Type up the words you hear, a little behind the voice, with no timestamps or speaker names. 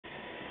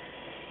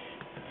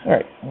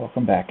Alright,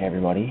 welcome back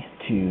everybody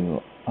to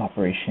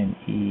Operation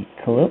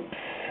Eclipse.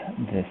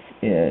 This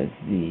is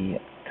the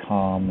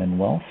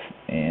Commonwealth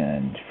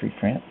and Free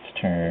France,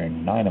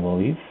 turn 9 I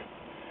believe.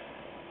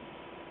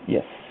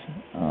 Yes.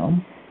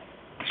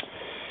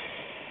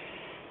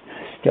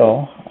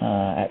 Still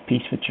at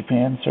peace with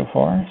Japan so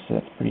far, so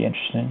that's pretty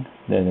interesting.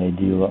 Though they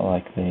do look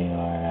like they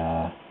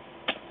are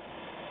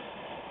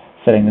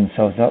setting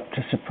themselves up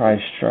to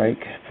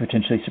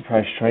potentially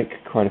surprise strike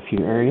quite a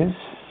few areas.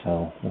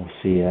 So we'll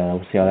see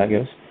how that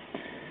goes.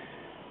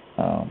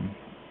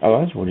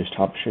 Otherwise, we'll just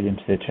hop straight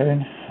into the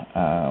turn.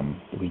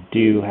 We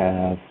do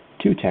have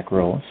 2 tech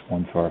rolls,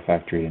 one for our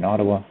factory in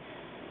Ottawa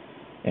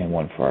and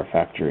one for our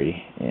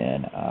factory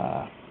in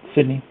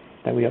Sydney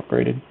that we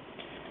upgraded.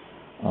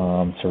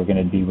 So we're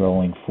going to be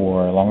rolling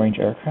for long-range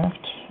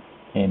aircraft,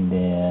 and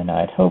then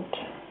I'd hoped,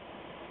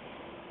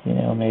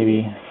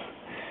 maybe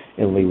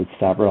Italy would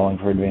stop rolling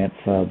for advanced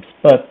subs,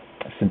 but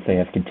since they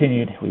have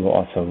continued, we will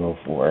also roll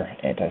for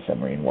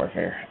anti-submarine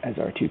warfare as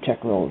our 2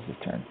 tech rolls this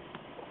turn.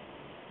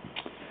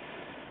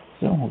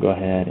 So we'll go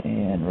ahead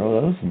and roll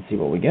those and see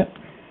what we get.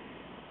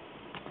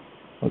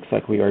 Looks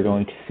like we are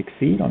going to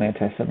succeed on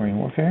anti-submarine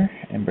warfare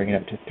and bring it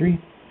up to 3.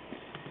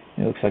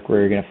 It looks like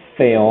we're going to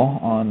fail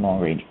on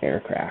long-range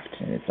aircraft,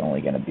 and it's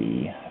only going to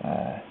be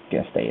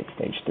going to stay at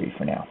stage 3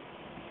 for now.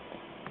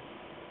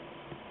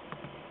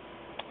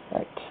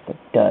 Right, that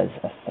does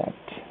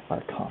affect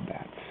our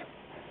combats.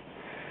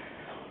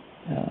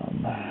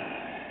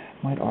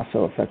 Might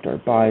also affect our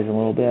buys a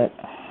little bit.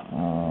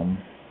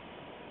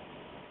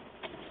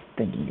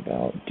 Thinking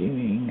about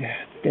doing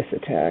this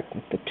attack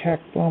with the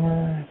tech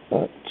bomber,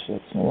 but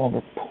that's no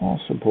longer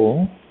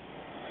possible.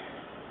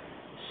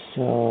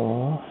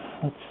 So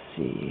let's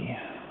see,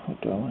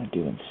 what do I want to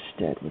do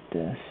instead with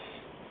this?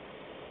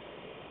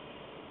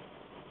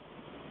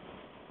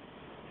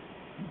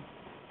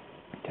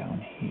 Down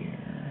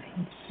here,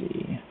 let's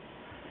see.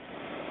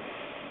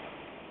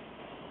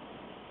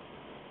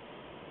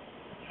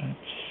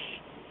 Let's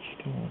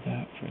store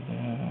that for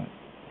that.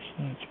 So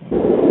that's what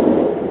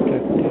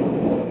protected.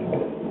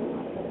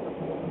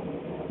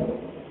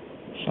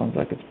 Sounds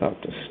like it's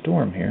about to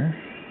storm here.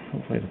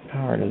 Hopefully the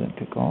power doesn't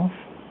kick off.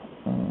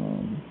 Let's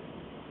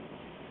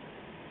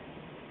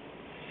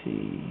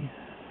see.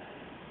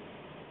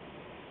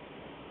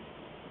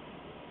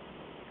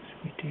 So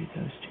we do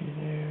those 2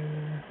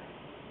 there.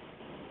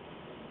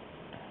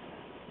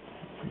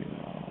 That pretty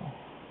well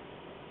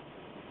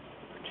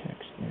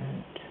protects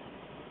that.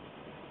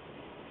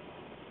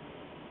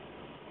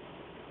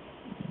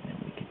 And then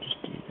we could just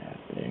do that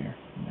there.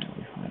 And that'll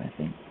be fine, I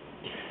think.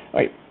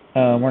 Alright.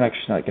 We're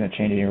actually not going to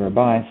change any of our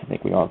buys. I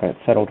think we all got it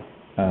settled.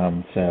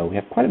 So we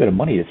have quite a bit of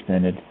money to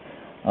spend this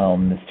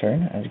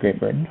turn as Great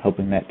Britain,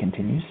 hoping that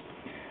continues.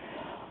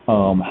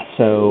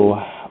 So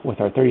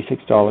with our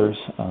 $36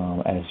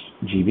 as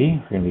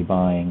GB, we're going to be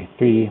buying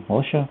 3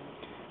 militia,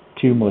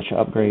 2 militia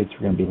upgrades.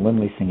 We're going to be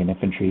lend-leasing an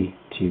infantry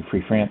to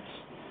Free France.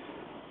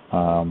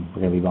 We're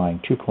going to be buying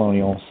 2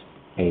 colonials,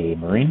 a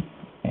marine,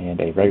 and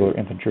a regular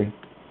infantry.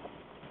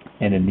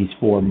 And then these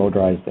 4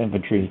 motorized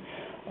infantry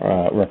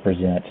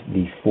represent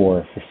the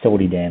 4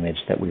 facility damage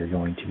that we are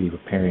going to be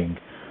repairing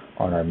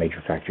on our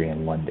major factory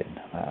in London,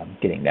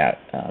 getting that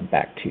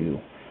back to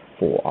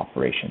full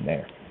operation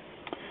there.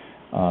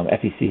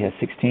 FEC has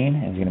 16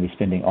 and is going to be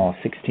spending all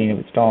 16 of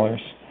its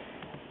dollars,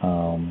 8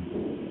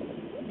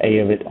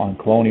 of it on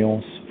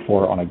colonials,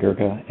 4 on a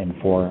Gurkha, and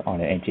 4 on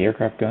an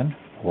anti-aircraft gun.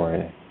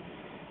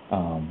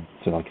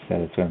 So like I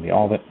said, it's going to be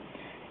all of it.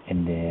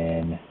 And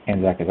then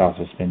Anzac is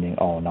also spending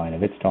all 9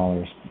 of its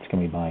dollars. It's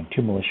going to be buying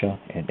 2 militia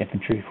and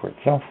infantry for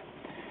itself.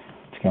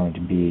 It's going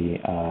to be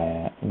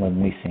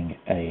leasing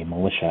a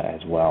militia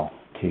as well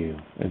to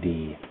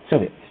the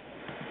Soviets.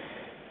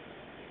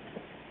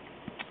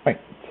 Right,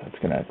 so it's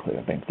going to clear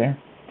the bank there.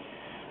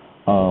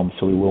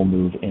 So we will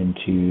move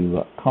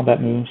into combat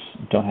moves.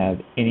 Don't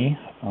have any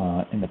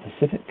in the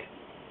Pacific.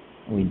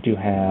 We do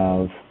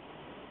have,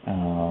 I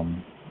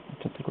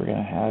don't think we're going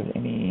to have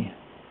any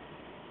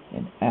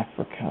in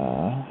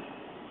Africa.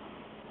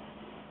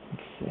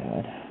 That's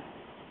sad.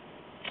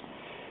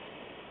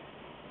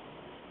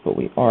 But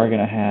we are going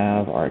to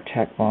have our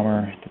attack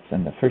bomber that's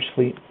in the first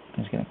fleet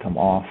is going to come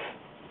off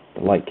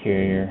the light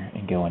carrier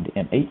and go into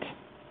M8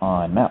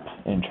 on map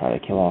and try to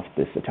kill off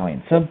this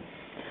Italian sub.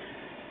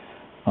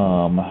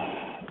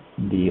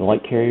 The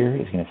light carrier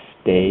is going to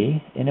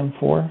stay in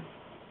M4.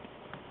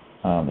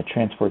 The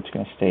transport's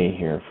going to stay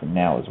here for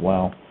now as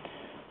well.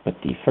 But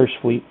the first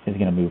fleet is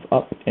going to move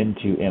up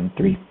into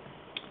M3.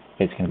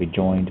 It's going to be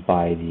joined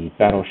by the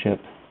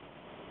battleship,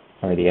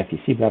 or the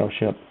FEC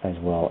battleship, as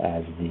well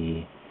as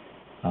the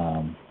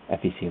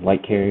FEC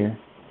light carrier.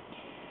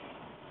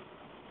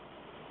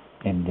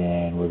 And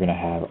then we're going to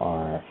have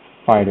our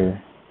fighter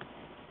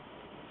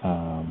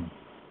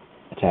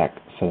attack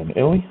southern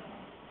Italy.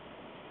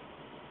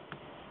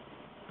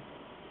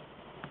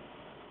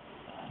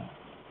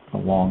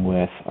 Along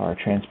with our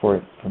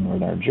transport from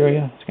northern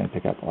Algeria. It's going to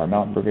pick up our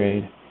mountain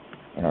brigade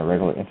and our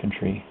regular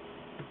infantry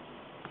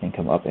and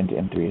come up into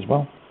M3 as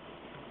well.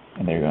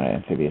 And they're going to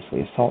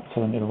amphibiously assault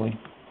southern Italy.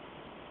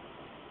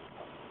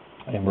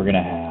 and we're going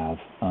to have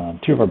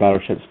 2 of our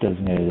battleships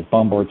designated as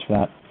bombarders for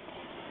that.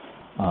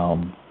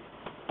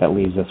 That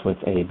leaves us with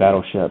a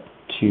battleship,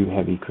 2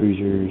 heavy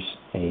cruisers,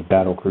 a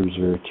battle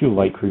cruiser, 2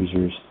 light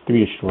cruisers,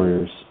 3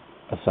 destroyers,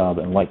 a sub,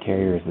 and light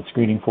carrier as the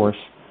screening force.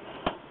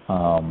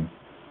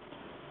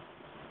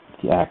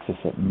 The Axis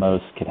at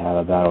most could have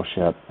a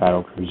battleship,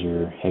 battle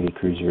cruiser, heavy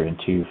cruiser, and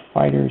 2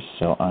 fighters,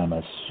 so I'm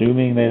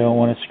assuming they don't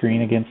want to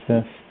screen against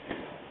this.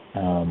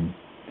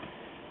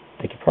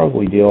 They could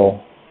probably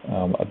deal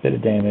a bit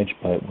of damage,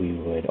 but we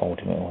would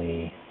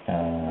ultimately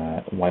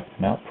wipe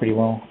them out pretty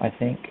well, I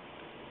think.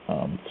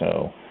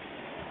 So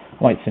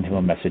I might send him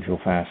a message real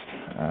fast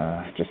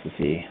just to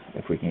see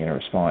if we can get a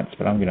response,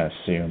 but I'm going to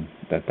assume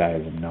that that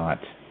is not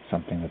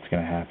something that's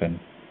going to happen.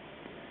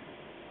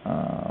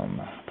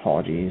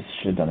 Apologies,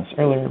 should have done this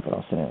earlier, but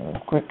I'll send it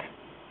real quick.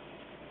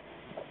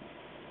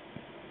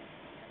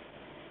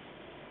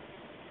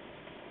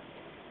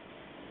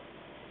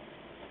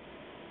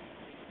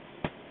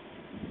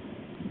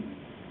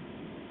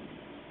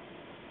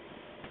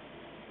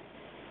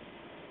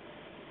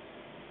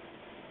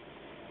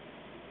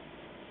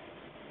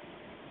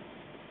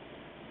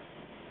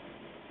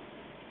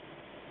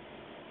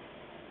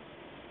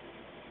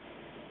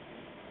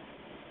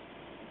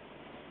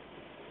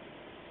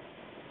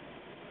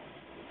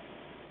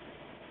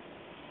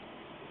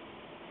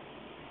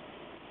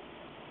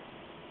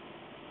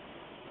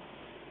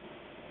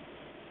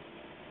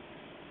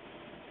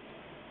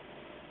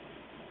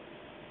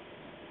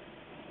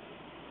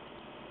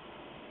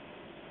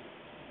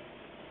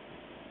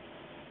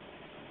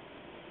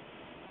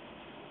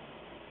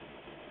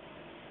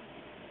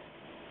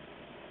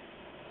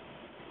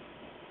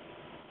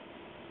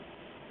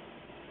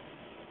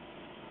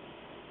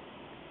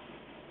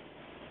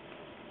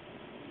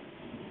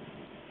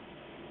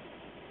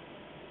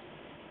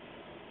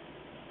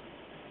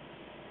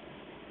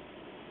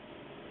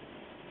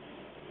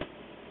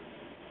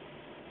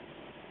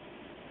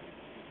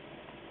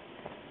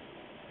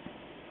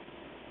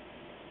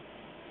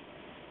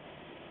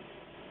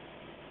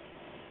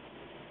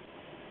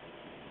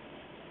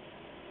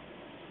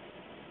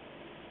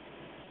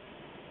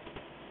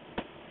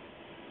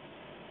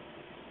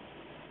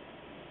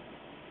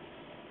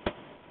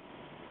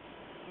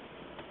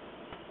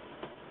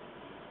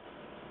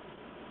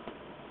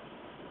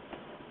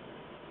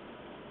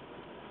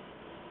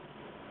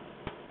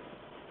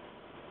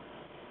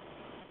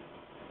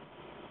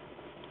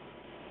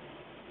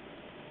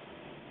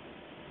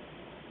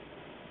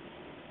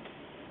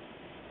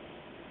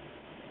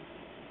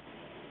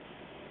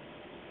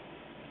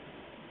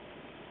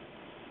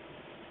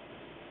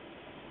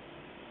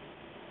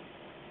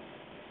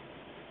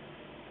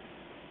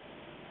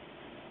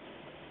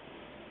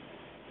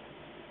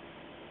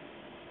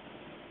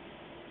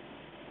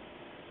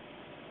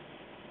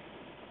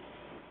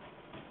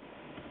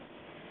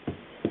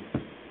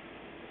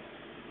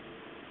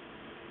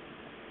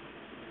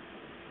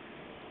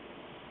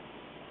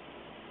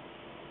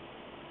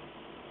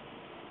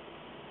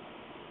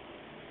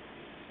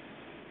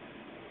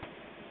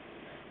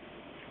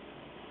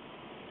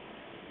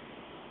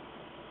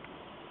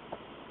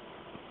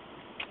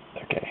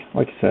 Okay,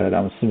 like I said,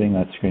 I'm assuming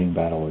that screening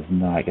battle is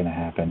not going to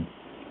happen.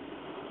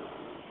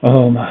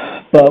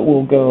 But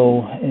we'll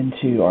go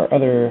into our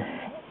other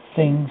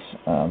things.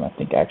 I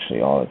think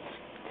actually all that's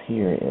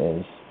here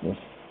is this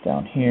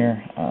down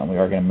here. We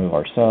are going to move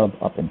our sub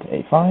up into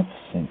A5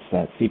 since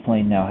that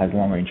seaplane now has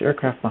long-range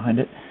aircraft behind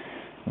it.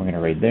 We're going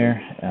to raid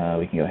there.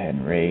 We can go ahead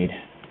and raid.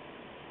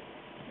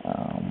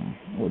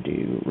 We'll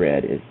do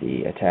red is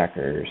the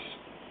attackers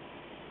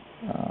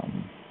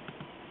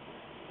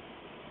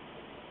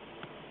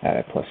at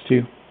a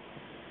 +2.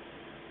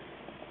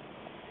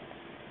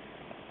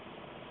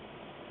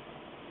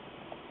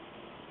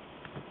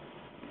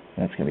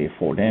 That's going to be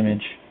 4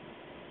 damage.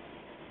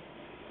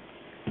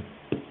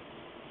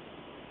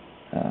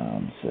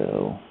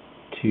 So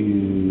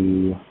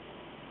 2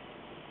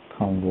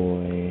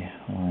 convoy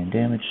line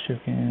damage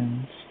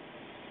tokens.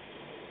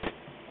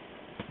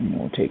 And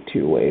we'll take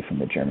 2 away from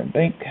the German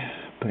bank,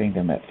 putting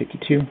them at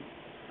 52.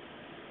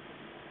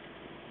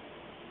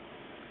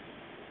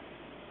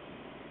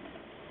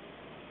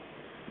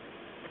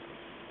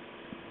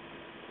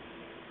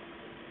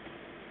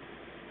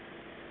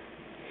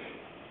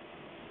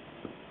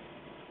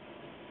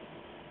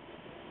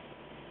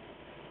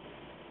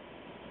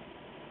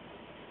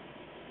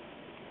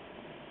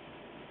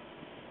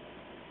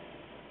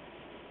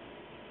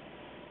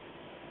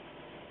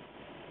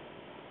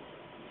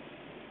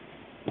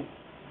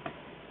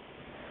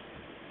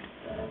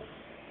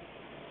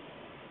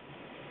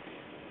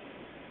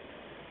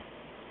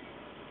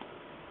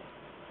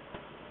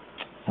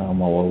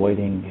 While we're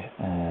waiting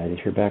to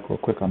hear back real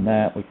quick on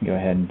that, we can go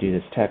ahead and do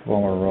this attack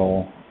bomber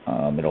roll.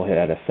 It'll hit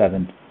at a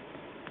 7.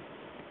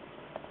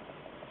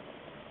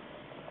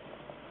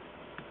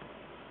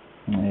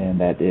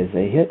 And that is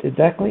a hit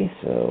exactly,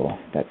 so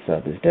that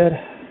sub is dead.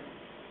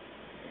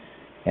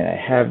 And I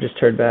have just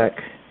heard back,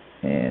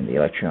 and the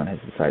Electron has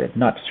decided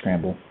not to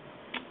scramble.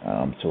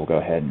 So we'll go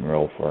ahead and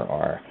roll for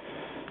our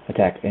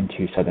attack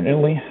into southern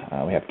Italy.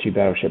 We have 2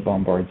 battleship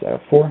bombards out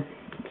of 4.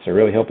 So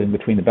really hoping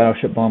between the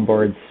battleship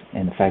bombards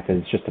and the fact that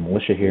it's just a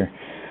militia here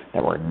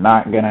that we're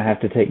not going to have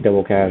to take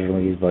double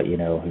casualties, but you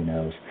know, who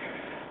knows.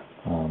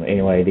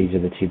 Anyway, these are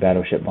the 2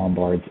 battleship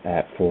bombards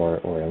at 4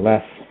 or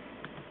less.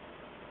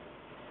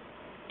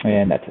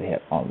 And that's a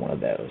hit on one of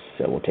those.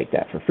 So we'll take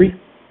that for free.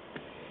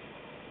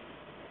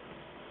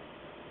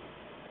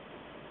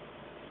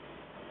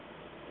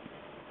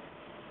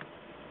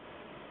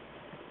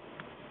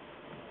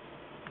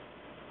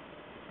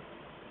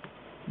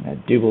 I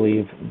do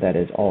believe that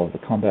is all of the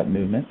combat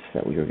movements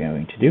that we are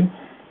going to do.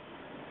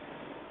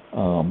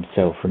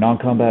 So for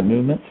non-combat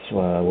movements,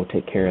 we'll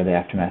take care of the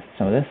aftermath of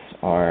some of this.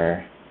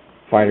 Our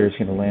fighter is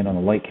going to land on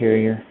the light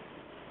carrier.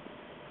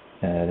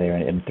 They're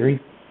in M3.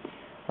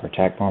 Our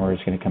attack bomber is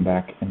going to come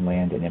back and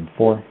land in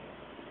M4.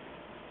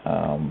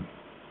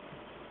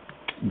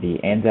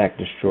 The Anzac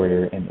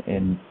destroyer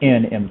in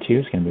M2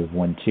 is going to move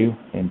 1-2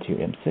 into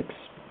M6.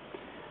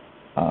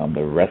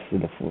 The rest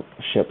of the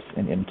ships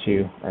in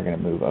M2 are going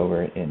to move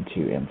over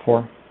into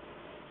M4.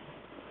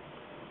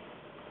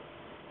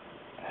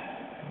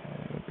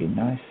 It would be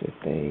nice if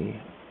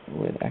they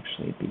would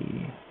actually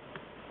be...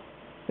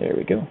 There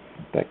we go.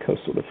 That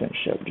coastal defense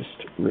ship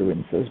just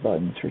ruins those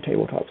buttons for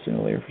tabletop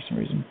simulator for some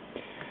reason.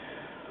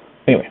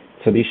 Anyway,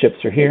 so these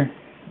ships are here.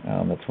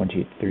 That's 1,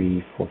 2,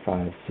 3, 4,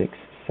 5, 6,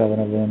 7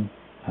 of them.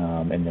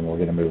 And then we're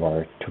going to move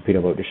our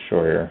torpedo boat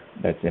destroyer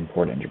that's in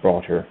port in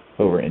Gibraltar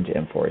over into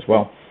M4 as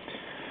well.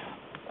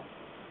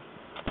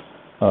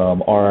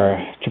 Our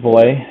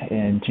AAA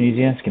in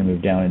Tunisia is going to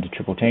move down into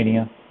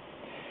Tripolitania.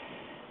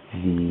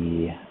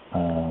 The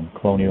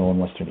Colonial in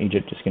Western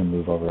Egypt is going to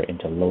move over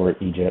into Lower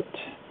Egypt.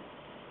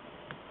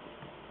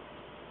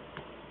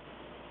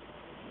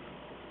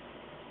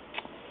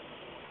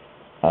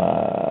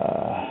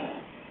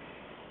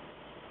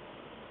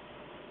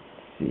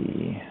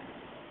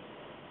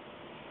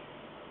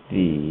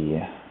 The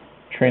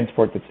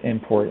transport that's in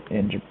port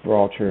in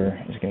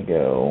Gibraltar is going to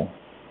go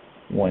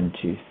 1,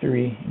 2,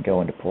 3 and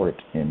go into port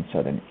in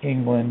southern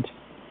England.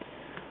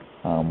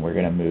 We're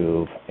going to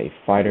move a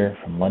fighter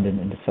from London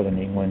into southern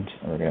England,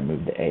 and we're going to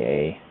move the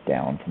AA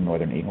down from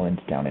northern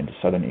England down into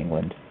southern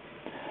England.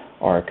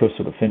 Our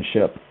coastal defense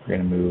ship, we're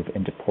going to move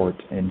into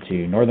port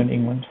into northern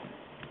England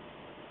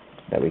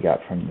that we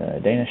got from the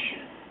Danish.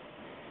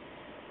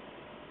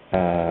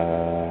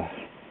 I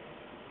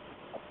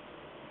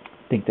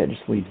think that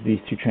just leaves these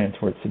 2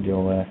 transports to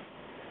deal with.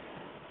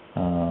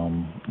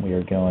 We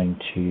are going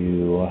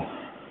to,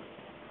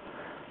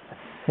 I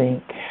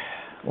think,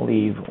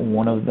 leave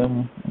one of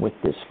them with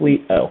this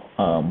fleet.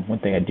 One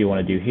thing I do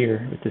want to do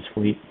here with this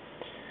fleet,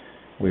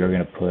 we are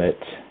going to put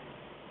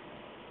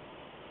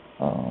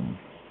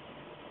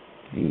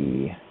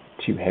the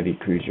 2 heavy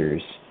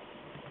cruisers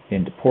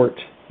into port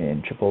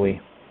in Tripoli.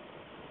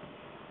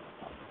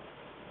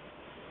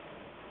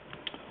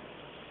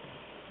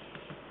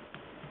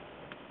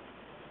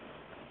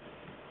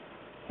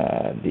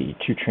 The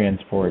 2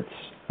 transports,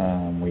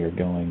 we are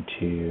going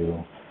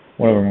to,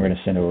 one of them we're going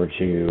to send over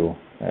to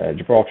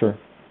Gibraltar.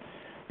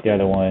 The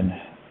other one,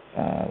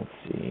 let's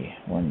see,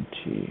 1,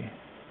 2,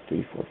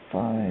 3, 4,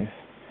 5.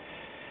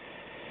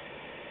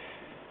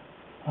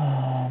 I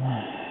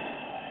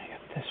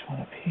got this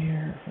one up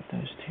here for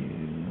those 2.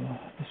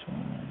 This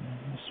one.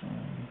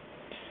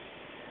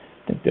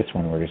 I think this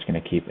one we're just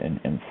going to keep in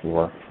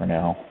M4 for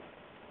now.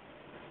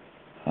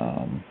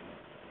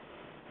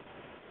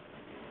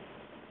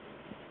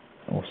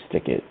 We'll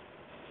stick it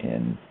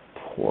in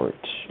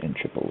port in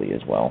Tripoli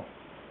as well.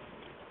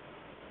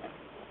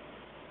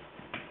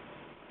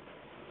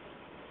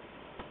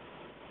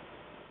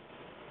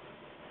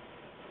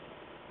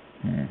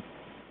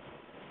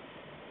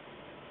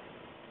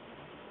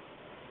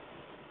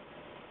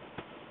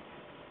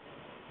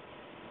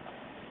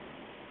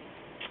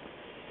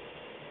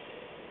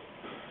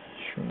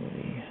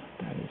 Surely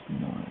that is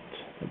not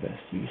the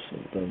best use of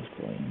those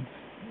planes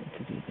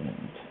to do that.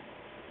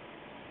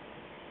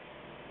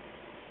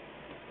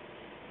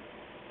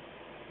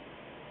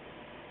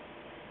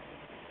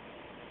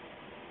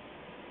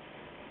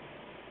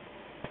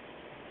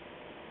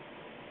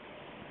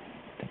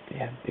 I think they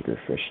have bigger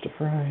fish to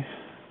fry.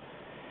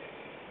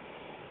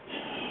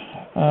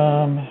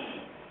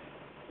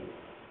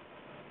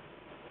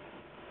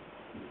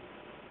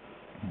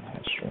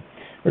 That's true.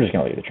 We're just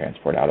going to leave the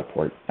transport out of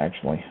port,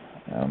 actually.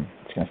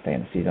 It's going to stay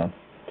in the sea zone.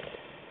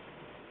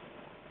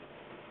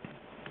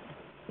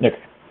 Okay.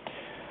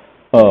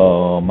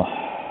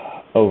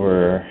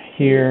 Over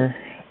here,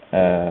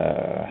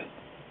 I'm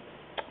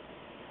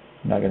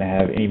not going to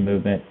have any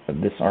movement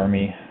of this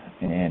army,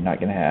 and not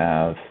going to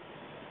have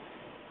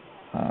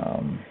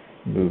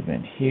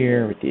movement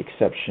here, with the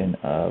exception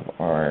of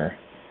our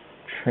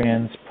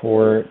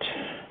transport.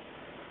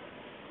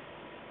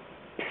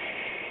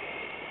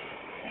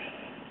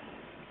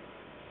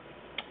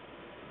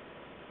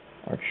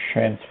 Our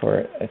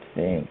transport, I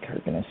think, are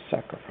going to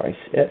sacrifice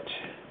it.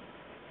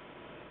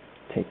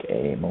 Take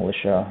a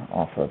militia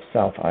off of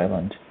South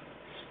Island,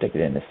 stick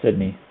it into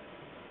Sydney,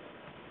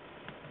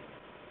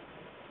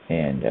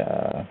 and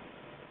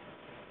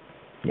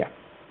yeah,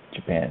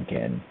 Japan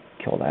can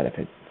kill that if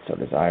it so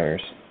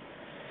desires.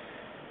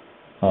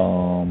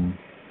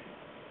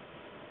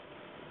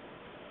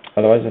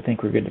 Otherwise, I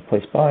think we're good to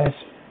place buys.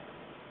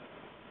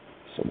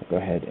 So we'll go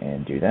ahead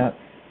and do that.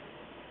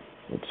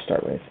 Let's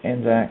start with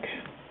Anzac.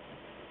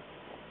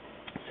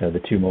 So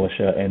the 2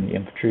 militia and the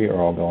infantry are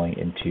all going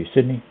into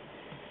Sydney.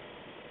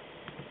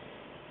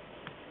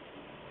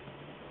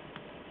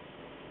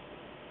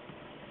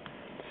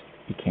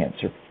 You can't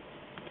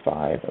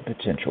survive a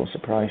potential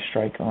surprise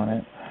strike on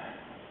it.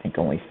 I think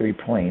only 3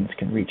 planes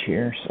can reach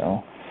here,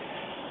 so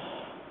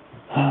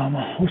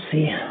we'll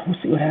see. We'll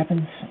see what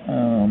happens.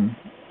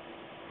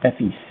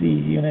 FEC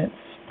units,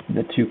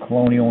 the 2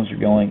 colonials are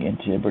going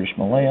into British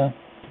Malaya.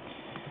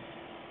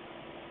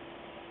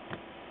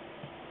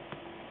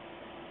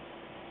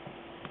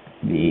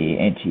 The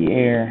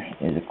anti-air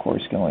is, of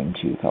course, going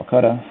to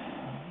Calcutta,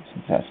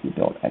 since it has to be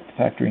built at the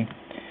factory.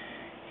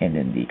 And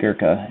then the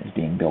Gurkha is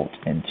being built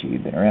into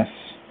Benares.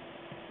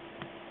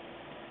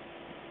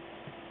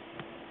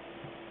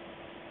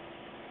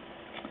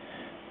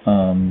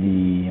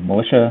 The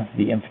militia,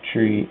 the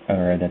infantry,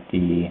 or that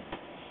the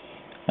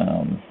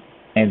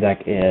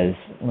Anzac is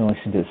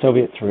listening to the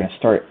Soviets. We're going to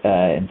start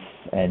at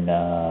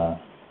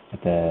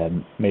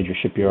the major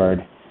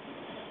shipyard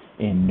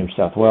in New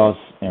South Wales,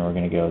 and we're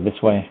going to go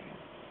this way.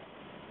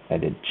 I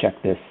did check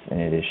this,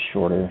 and it is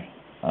shorter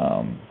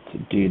to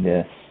do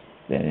this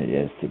than it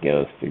is to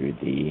go through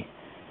the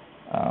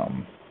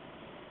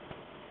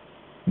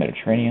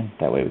Mediterranean.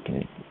 That way we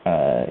can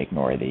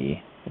ignore the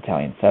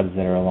Italian subs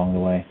that are along the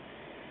way.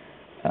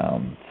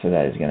 So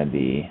that is going to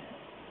be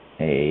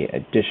a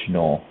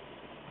additional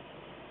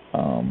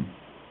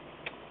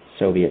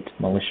Soviet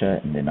militia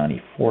in the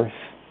 94th.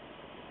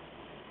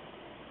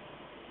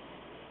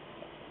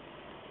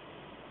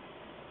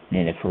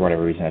 And if for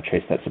whatever reason I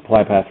trace that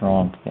supply path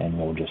wrong, then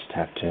we'll just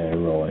have to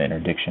roll an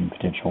interdiction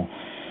potential.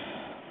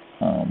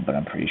 But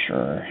I'm pretty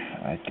sure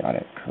I got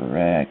it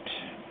correct.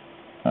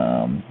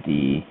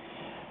 The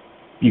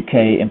UK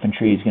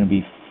infantry is going to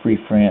be Free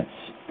France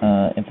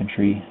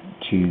infantry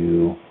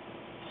to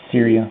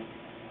Syria,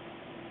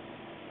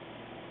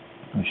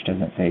 which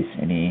doesn't face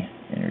any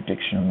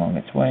interdiction along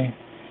its way.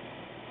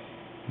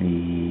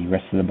 The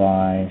rest of the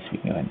buys we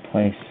can go ahead and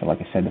place. So like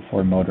I said, the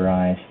 4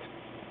 motorized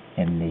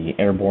and the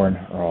airborne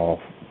are all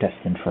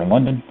destined for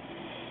London,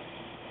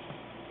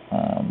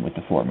 with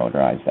the 4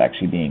 motorized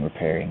actually being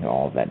repairing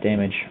all of that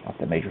damage off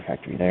the major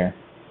factory there.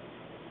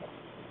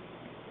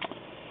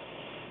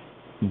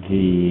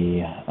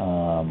 The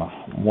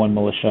 1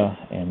 militia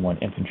and 1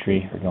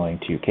 infantry are going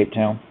to Cape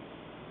Town.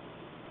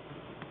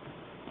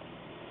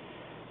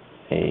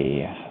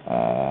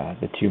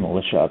 The 2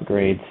 militia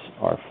upgrades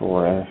are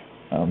for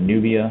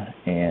Nubia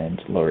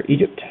and Lower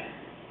Egypt.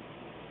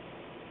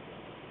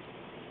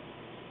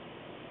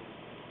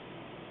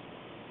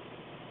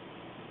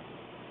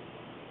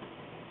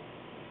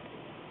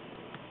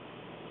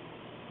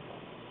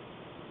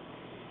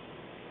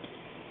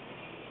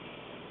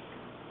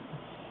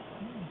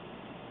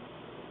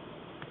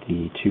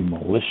 The 2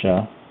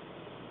 militia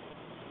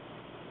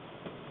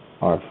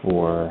are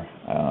for,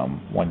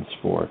 one's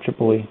for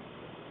Tripoli,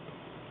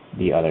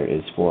 the other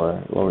is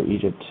for Lower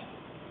Egypt.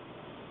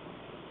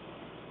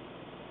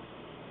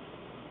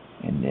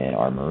 And then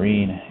our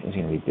Marine is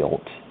going to be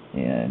built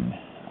in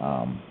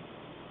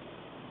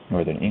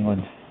Northern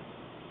England.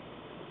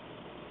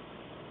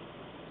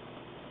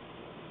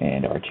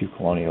 And our 2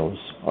 colonials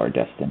are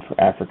destined for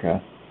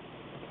Africa,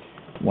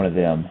 one of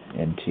them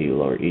into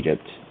Lower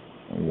Egypt,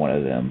 and one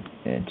of them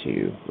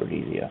into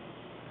Rhodesia.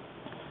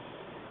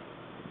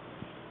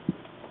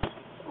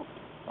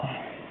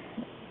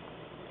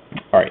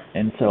 Alright,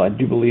 and so I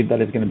do believe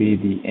that is going to be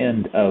the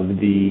end of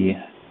the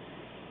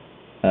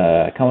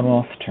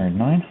Commonwealth, turn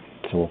 9.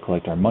 So we'll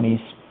collect our monies.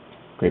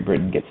 Great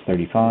Britain gets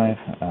 35,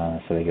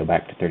 so they go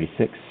back to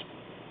 36.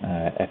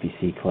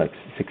 FEC collects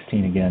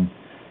 16 again,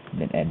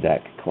 and then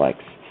Anzac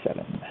collects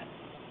 7.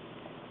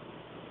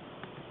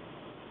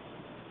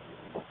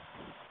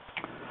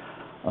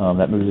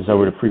 That moves us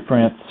over to Free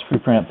France. Free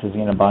France isn't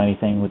going to buy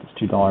anything with its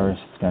 $2.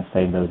 It's going to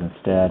save those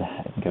instead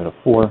and go to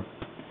 4.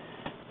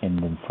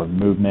 And then for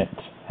movement,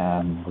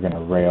 we're going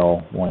to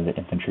rail one of the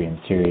infantry in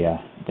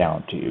Syria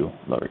down to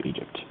Lower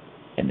Egypt.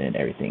 And then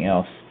everything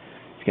else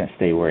is going to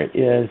stay where it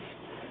is.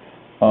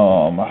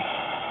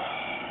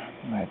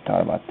 I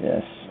thought about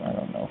this. I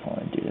don't know if I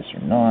want to do this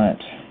or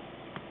not.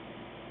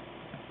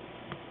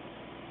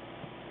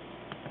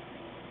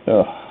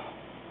 Ugh.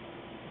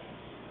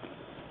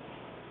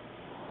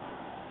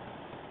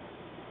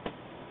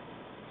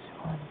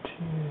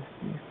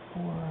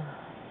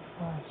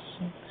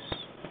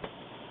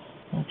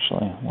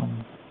 Actually,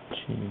 1,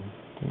 2,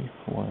 3,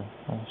 4,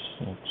 5,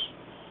 6.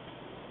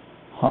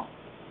 Huh.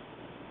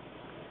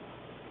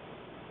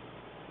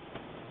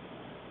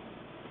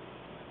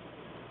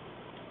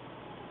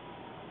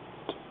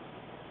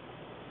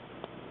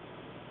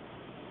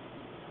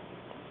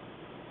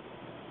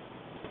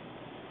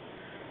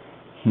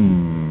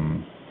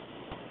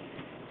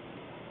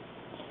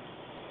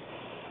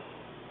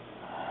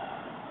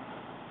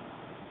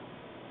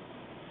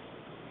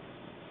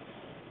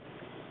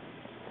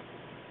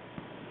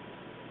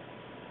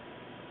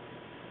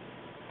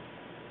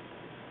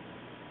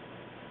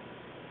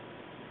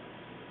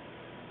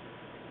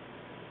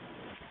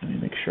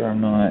 make sure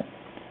I'm not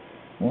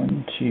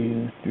 1,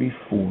 2, 3,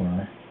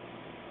 4,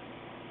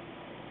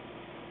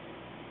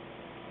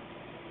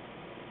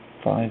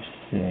 5,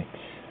 6,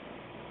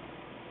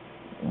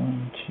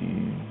 1,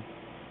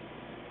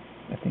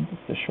 2. I think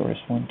it's the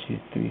shortest. 1, 2,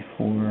 3,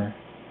 4.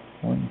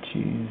 1,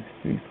 2,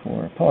 3,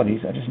 4.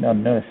 Apologies, I just now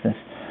noticed this.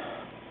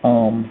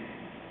 1,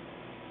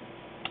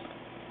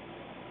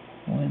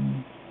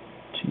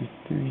 2,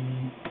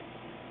 3,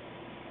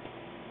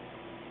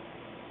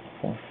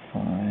 4,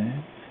 5.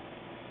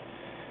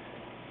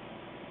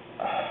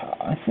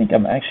 I think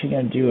I'm actually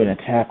going to do an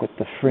attack with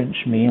the French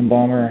medium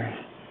bomber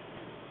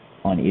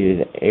on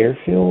either the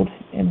airfield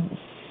in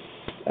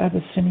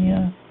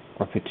Abyssinia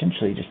or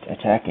potentially just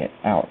attack it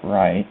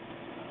outright.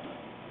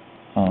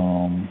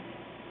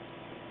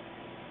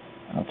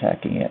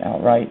 Attacking it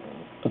outright,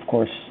 of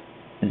course,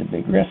 is a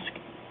big risk,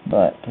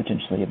 but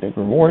potentially a big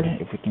reward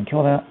if we can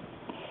kill that.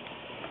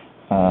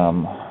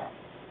 Don't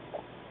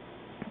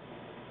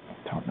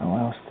know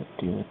what else to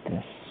do with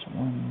this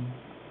one.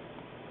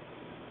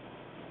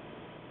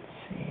 Let's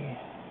see.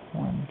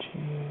 1,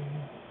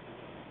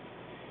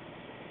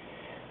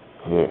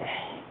 2. Ugh.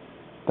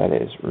 That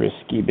is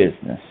risky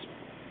business.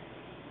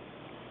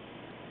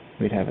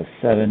 We'd have a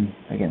 7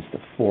 against a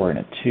 4 and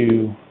a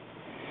 2.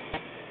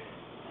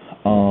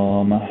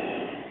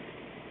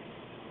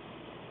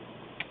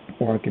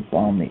 Or I could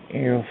bomb the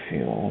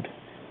airfield,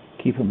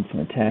 keep them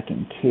from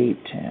attacking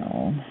Cape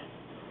Town,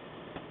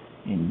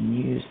 and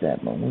use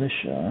that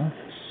militia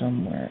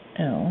somewhere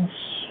else.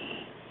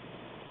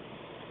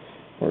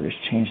 Or just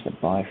change the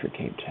buy for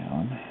Cape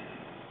Town.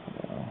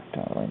 Although,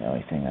 don't really know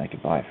anything that I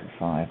could buy for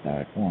 5 that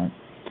I'd want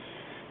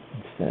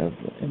instead of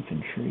the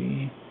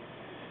infantry.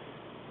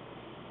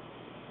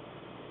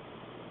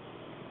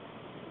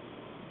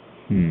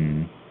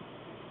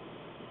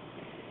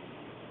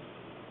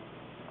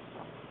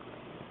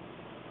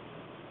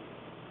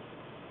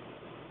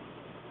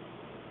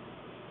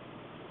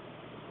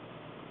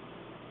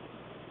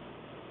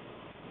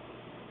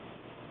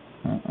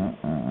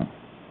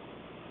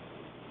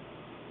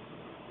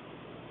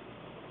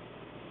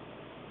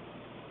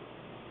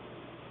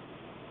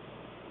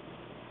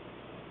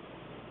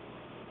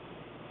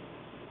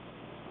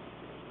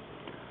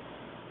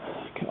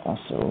 Could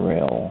also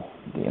rail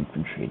the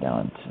infantry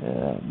down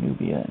to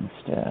Nubia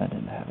instead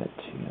and have it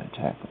to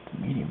attack with the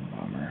medium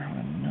bomber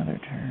on another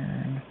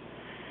turn.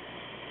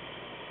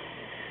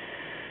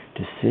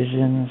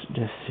 Decisions.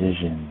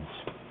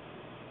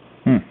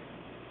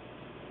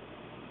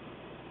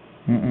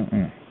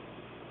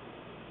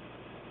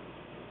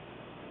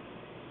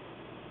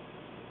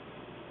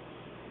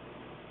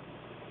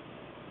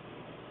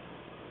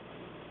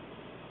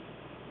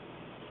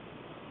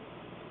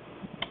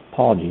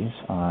 Apologies,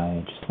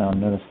 I just now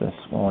noticed this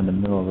while in the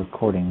middle of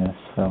recording this,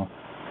 so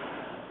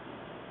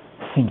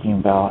thinking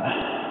about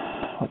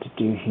what to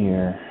do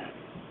here.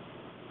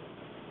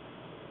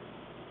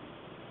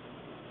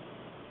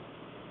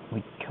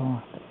 We'd kill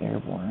off the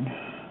airborne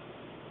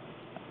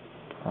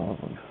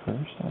probably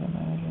first, I'd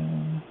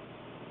imagine.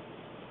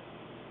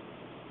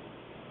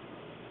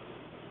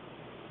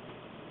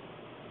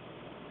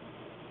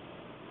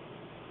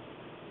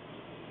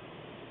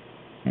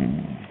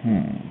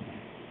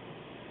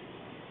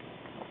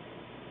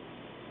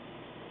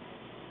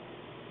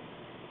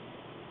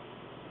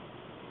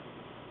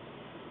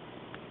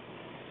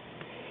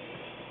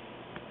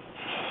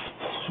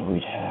 So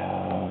we'd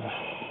have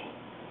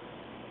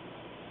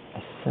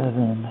a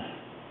 7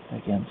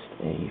 against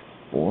a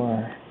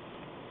 4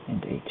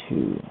 and a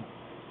 2.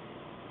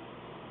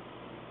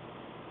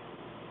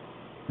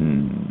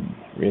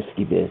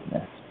 Risky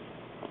business.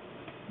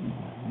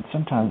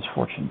 Sometimes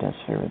fortune does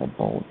favor the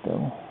bold,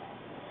 though.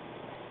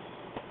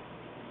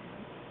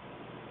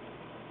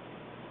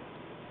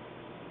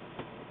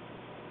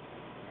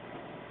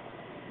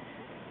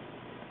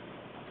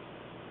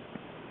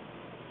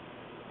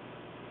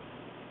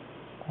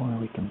 Or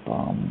we can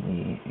bomb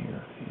the airfield.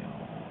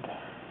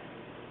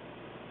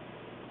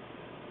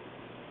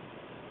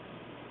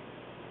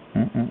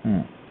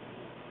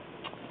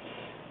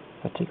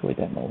 If I take away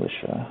that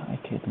militia, I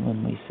could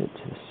lend-lease it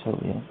to the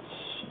Soviets,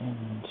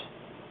 and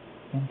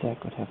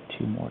Anzac would have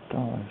 $2 more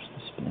to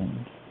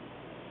spend.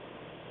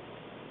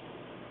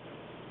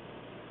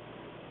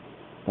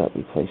 But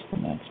we placed the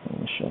max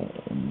militia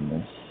in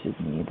the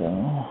Sydney,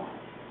 though.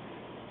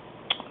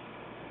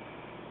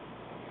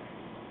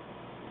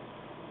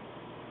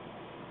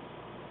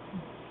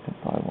 Could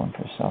buy one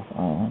for South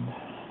Island.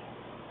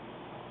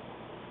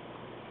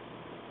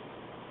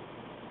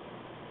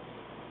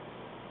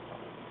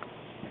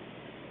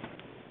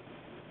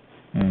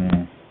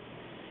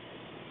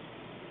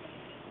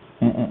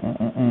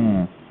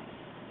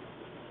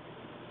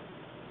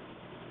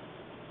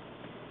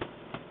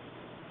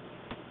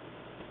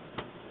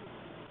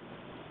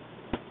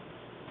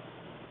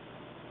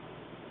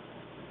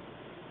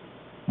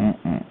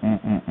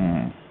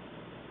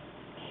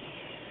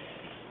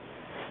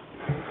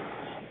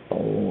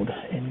 Bold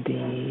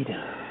indeed.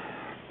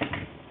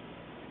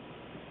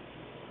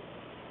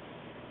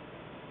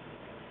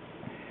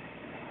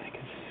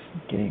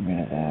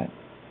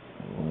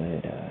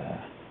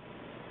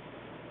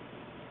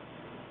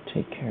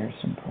 take care of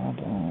some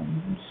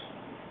problems.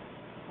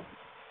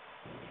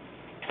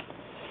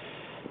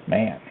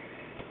 Man,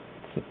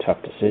 it's a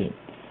tough decision.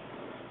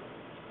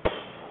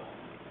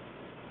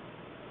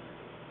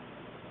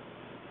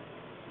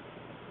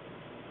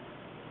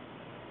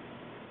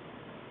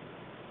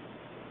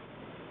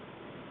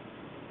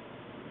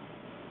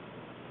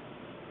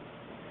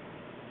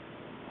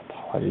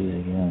 Apologies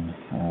again.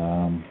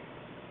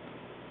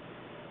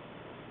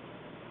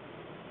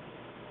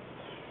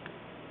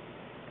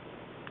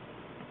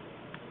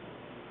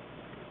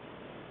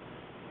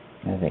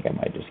 I think I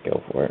might just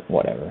go for it.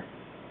 Whatever.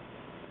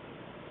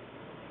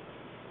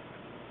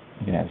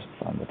 You can have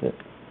some fun with it.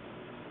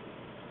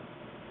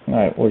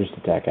 Alright, we'll just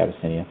attack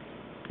Abyssinia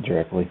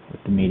directly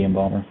with the medium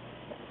bomber.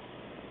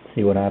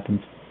 See what happens.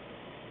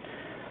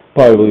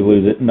 Probably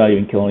lose it, not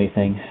even kill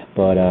anything,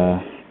 but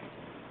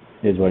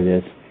it is what it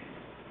is.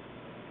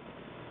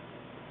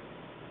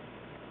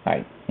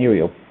 Alright, here we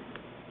go.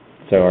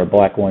 So our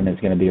black one is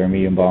going to be our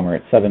medium bomber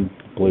at 7.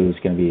 Blue is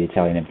going to be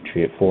Italian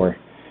infantry at 4.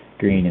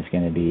 Green is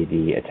going to be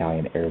the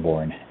Italian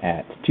airborne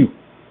at 2.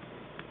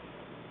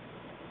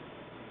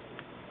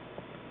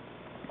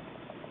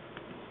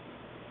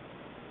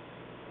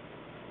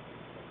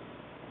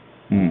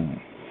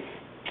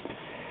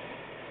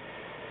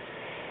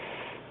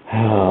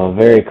 Oh,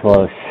 very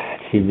close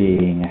to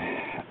being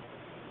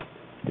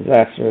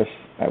disastrous.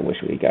 I wish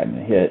we had gotten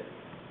a hit.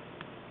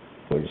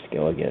 We'll just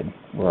go again.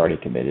 We're already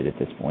committed at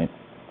this point.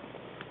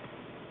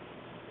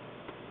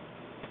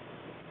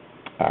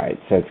 Alright,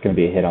 so it's going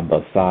to be a hit on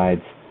both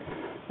sides.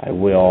 I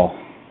will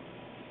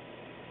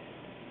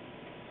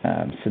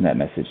send that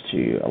message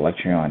to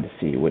Electron to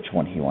see which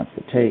one he wants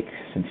to take,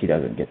 since he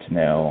doesn't get to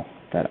know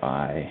that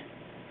I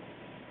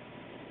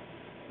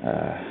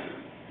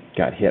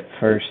got hit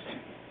first.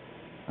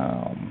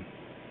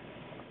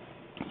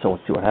 So we'll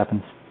see what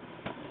happens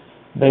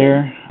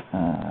there.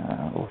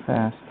 A little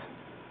fast.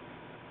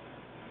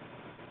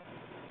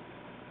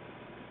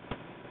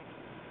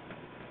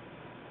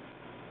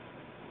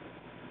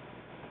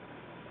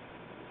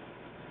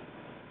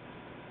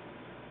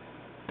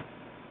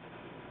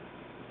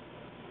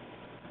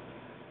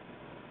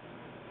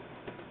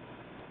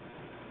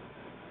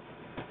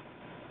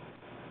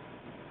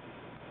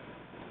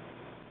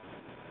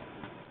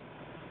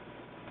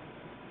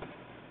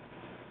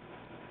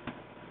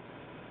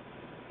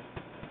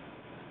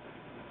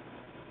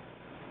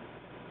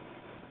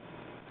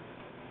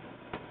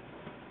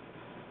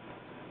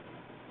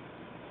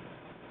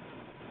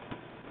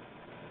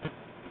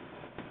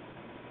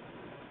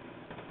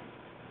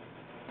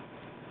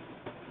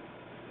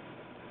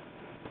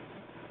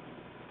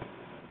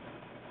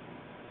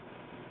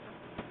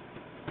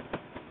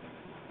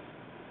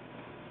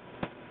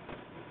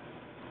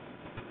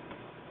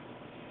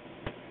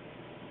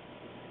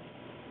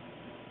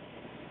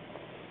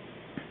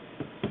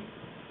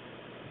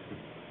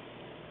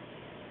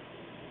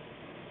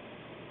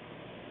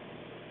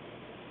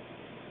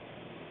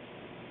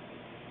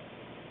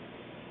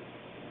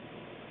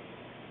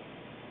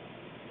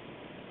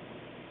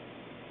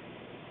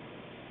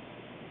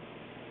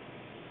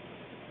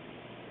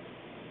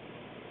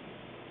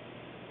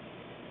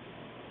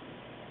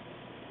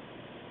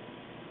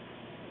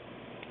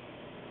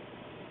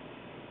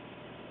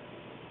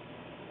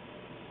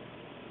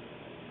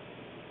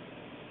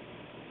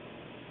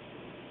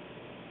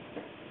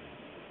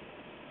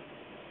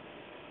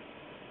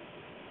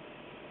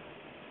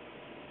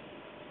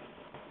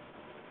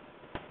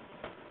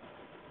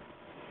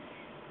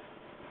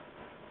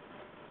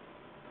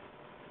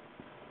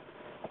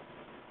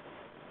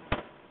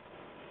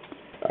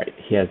 Alright,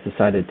 he has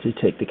decided to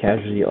take the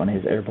casualty on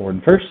his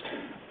airborne first.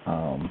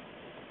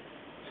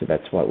 So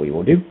that's what we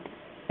will do.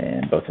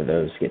 And both of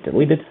those get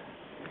deleted.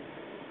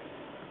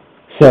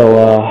 So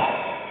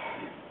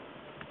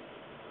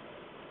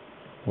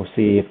we'll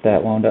see if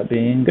that wound up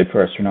being good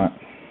for us or not.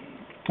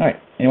 Alright,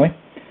 anyway.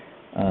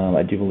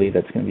 I do believe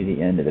that's going to be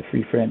the end of the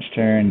Free French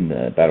turn.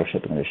 The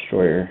battleship and the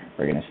destroyer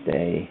are going to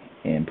stay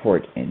in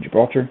port in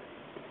Gibraltar.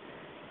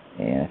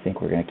 And I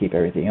think we're going to keep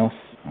everything else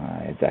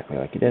exactly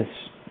like it is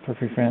for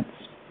Free France.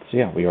 So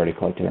yeah, we already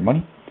collected our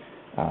money.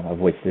 I've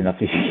wasted enough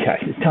of you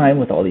guys' time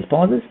with all these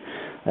pauses.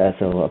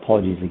 So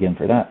apologies again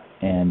for that.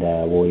 And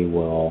we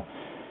will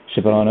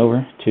ship it on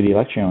over to the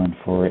Electron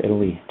for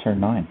Italy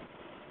turn 9.